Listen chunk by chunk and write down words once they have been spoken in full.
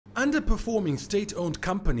Underperforming state-owned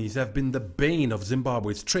companies have been the bane of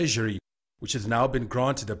Zimbabwe's treasury, which has now been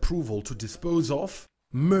granted approval to dispose of,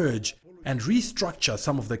 merge and restructure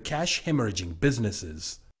some of the cash-hemorrhaging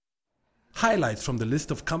businesses. Highlights from the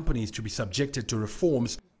list of companies to be subjected to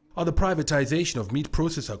reforms are the privatization of meat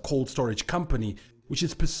processor Cold Storage Company, which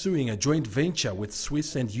is pursuing a joint venture with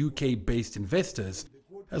Swiss and UK-based investors,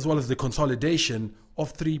 as well as the consolidation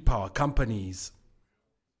of 3 power companies.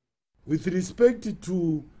 With respect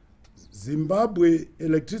to Zimbabwe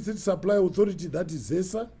Electricity Supply Authority, that is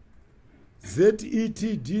ZESA,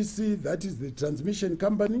 ZETDC, that is the transmission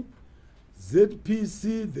company,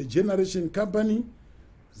 ZPC, the generation company,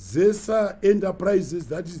 ZESA Enterprises,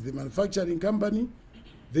 that is the manufacturing company.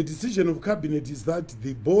 The decision of cabinet is that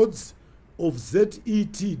the boards of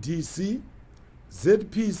ZETDC,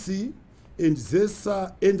 ZPC and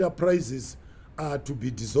ZESA Enterprises are to be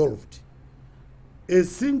dissolved. A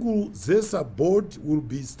single ZESA board will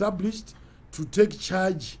be established to take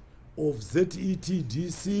charge of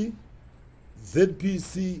ZETDC,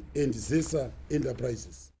 ZPC and ZESA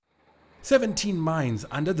Enterprises. 17 mines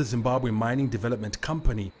under the Zimbabwe Mining Development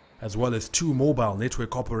Company, as well as 2 mobile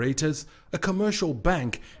network operators, a commercial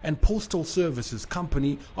bank and postal services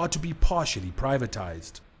company are to be partially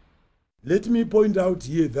privatized. Let me point out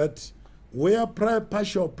here that where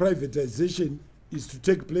partial privatization is to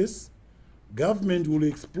take place, government will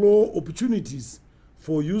explore opportunities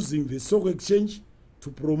for using the stock exchange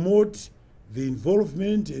to promote the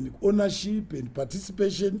involvement and ownership and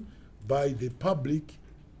participation by the public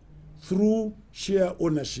through share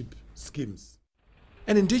ownership schemes.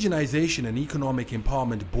 An Indigenization and Economic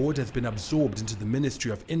Empowerment Board has been absorbed into the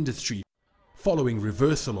Ministry of Industry, following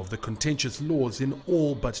reversal of the contentious laws in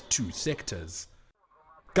all but 2 sectors.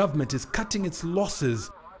 Government is cutting its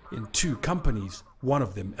losses in 2 companies, one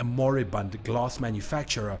of them a moribund glass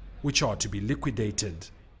manufacturer, which are to be liquidated.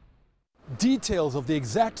 Details of the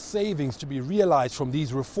exact savings to be realized from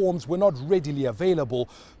these reforms were not readily available,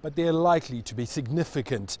 but they are likely to be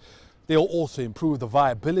significant. They'll also improve the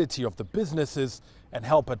viability of the businesses and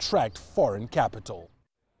help attract foreign capital.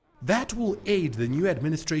 That will aid the new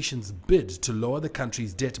administration's bid to lower the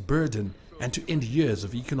country's debt burden and to end years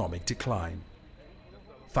of economic decline.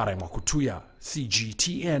 Farai Mwakutuya,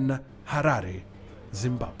 CGTN, Harare,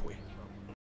 Zimbabwe.